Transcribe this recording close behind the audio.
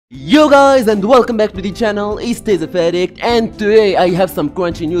Yo guys, and welcome back to the channel. It's Addict, and today I have some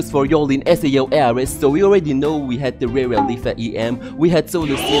crunchy news for y'all in SAO ARS. So we already know we had the rare Alifa EM, we had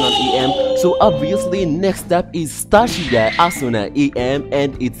Solo Scene on EM, so obviously next up is STACIA ASUNA EM,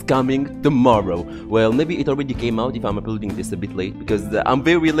 and it's coming tomorrow. Well, maybe it already came out if I'm uploading this a bit late, because I'm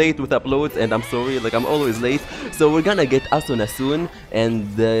very late with uploads, and I'm sorry, like I'm always late. So we're gonna get ASUNA soon, and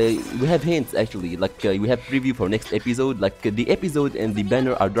we have hints actually, like we have preview for next episode, like the episode and the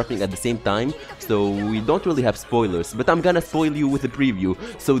banner are dropping at the same time, so we don't really have spoilers, but I'm gonna spoil you with the preview.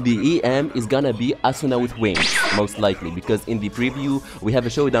 So the EM is gonna be ASUNA with wings, most likely, because in the preview we have a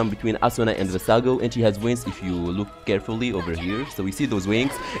showdown between ASUNA and Vasago, and she has wings if you look carefully over here. So we see those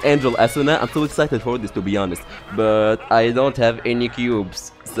wings. Angel ASUNA, I'm so excited for this, to be honest, but I don't have any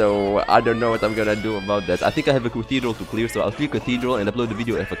cubes, so I don't know what I'm gonna do about that. I think I have a cathedral to clear, so I'll clear cathedral and upload the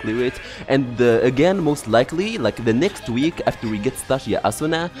video if I clear it. And again, most likely, like the next week after we get STACIA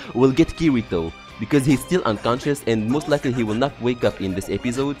ASUNA, we'll get Kirito, because he's still unconscious, and most likely he will not wake up in this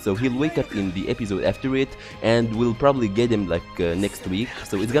episode, so he'll wake up in the episode after it, and we'll probably get him like next week.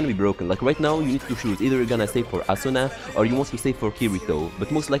 So it's gonna be broken. Like right now you need to choose, either you're gonna save for ASUNA or you want to save for Kirito,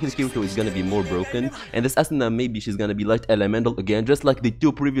 but most likely Kirito is gonna be more broken, and this ASUNA, maybe she's gonna be light elemental again, just like the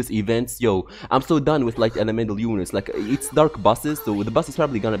two previous events. Yo, I'm so done with light elemental units. Like it's dark bosses, so the boss is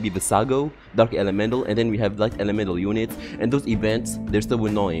probably gonna be Vasago, dark elemental, and then we have light elemental units, and those events, they're so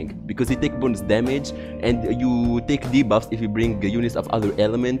annoying because they take bonus damage and you take debuffs if you bring units of other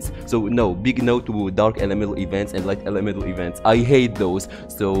elements. So no, big no to dark elemental events and light elemental events. I hate those.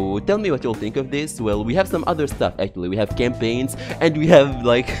 So tell me what you'll think of this. Well, we have some other stuff actually. We have campaigns, and we have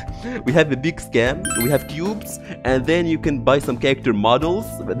like we have a big scam. We have cubes, and then you can buy some character models.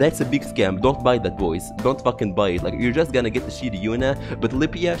 That's a big scam. Don't buy that, boys. Don't fucking buy it. Like you're just gonna get the shitty Yuna, but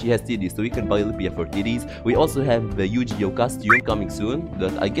Lipia, she has titties, so you can buy Lipia for titties. We also have the Yu-Gi-Oh costume coming soon,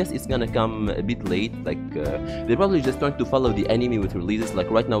 but I guess it's gonna come a bit late. Like they're probably just trying to follow the anime with releases.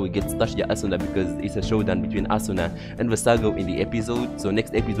 Like right now we get STACIA ASUNA because it's a showdown between ASUNA and Vasago in the episode. So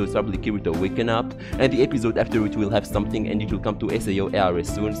next episode is probably Kirito waking up, and the episode after it will have something, and it will come to SAO ARS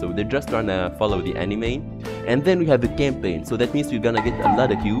soon. So they're just trying to follow the anime. And then we have the campaign, so that means we're gonna get a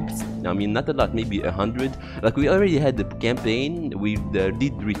lot of cubes. I mean, not a lot, maybe 100. Like we already had the campaign, we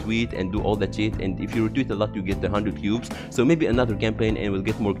did retweet and do all that shit, and if you retweet a lot you get 100 cubes. So maybe another campaign and we'll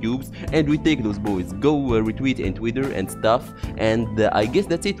get more cubes, and we take those boys. Go retweet and Twitter and stuff, and I guess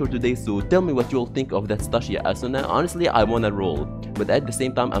that's it for today. So tell me what you all think of that STACIA ASUNA. Honestly, I wanna roll, but at the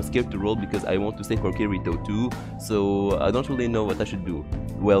same time I'm scared to roll because I want to save for Kirito too, so I don't really know what I should do.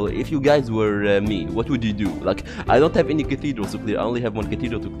 Well, if you guys were me, what would you do? Like, I don't have any cathedrals to clear. I only have one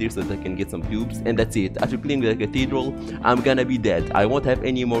cathedral to clear so that I can get some cubes, and that's it. After clearing the cathedral, I'm gonna be dead. I won't have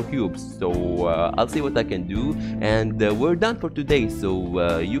any more cubes, so I'll see what I can do. And we're done for today,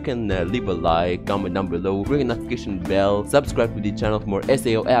 so you can leave a like, comment down below, ring a notification bell, subscribe to the channel for more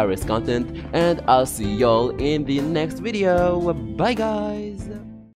SAO ARS content, and I'll see y'all in the next video. Bye guys!